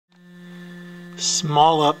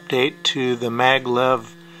Small update to the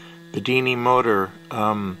MAG-LEV Bedini motor.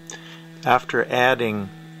 After adding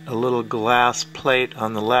a little glass plate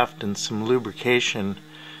on the left and some lubrication,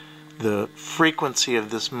 the frequency of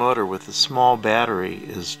this motor with a small battery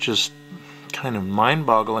is just kind of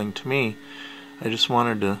mind-boggling to me. I just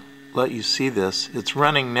wanted to let you see this. It's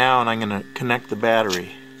running now, and I'm going to connect the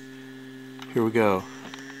battery. Here we go.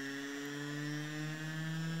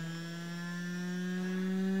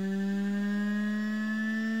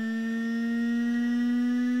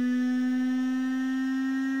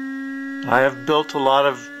 I have built a lot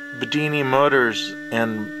of Bedini motors,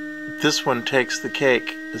 and this one takes the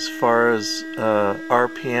cake as far as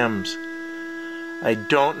RPMs. I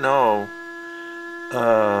don't know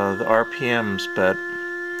the RPMs, but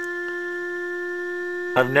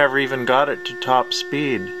I've never even got it to top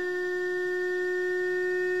speed.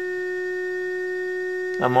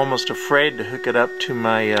 I'm almost afraid to hook it up to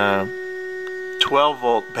my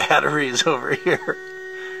 12-volt batteries over here.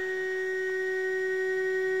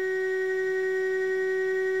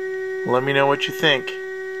 Let me know what you think.